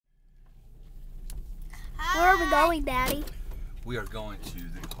we going, Daddy? We are going to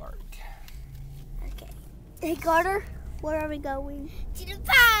the park. Okay. Hey, Carter, where are we going? To the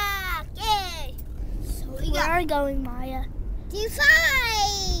park! Yay! So Where are we going, Maya? To the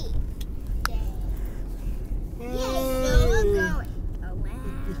park! Yay! So we're going. Oh,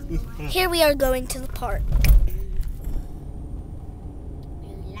 wow. Here we are going to the park.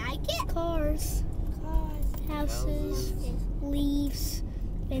 You like it? Cars, houses, leaves,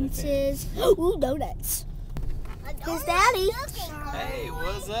 fences. Ooh, donuts. Here's Daddy. Hey,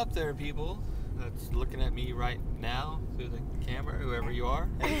 what's up there, people? That's looking at me right now through the camera, whoever you are.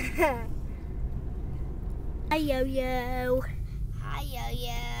 Hey. Hi, Yo-Yo. Hi,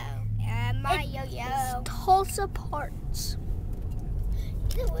 Yo-Yo. My Yo-Yo. Tulsa Parks.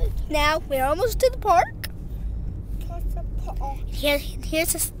 Now, we're almost to the park.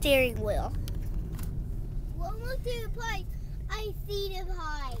 Here's the steering wheel. We're almost to the park. I see the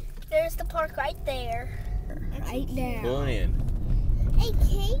park. There's the park right there. Right now. Brian. Hey,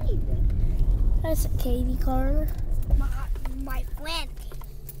 Katie. That's a Katie, Carter. My friend.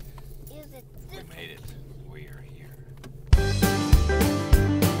 Is it? We made it.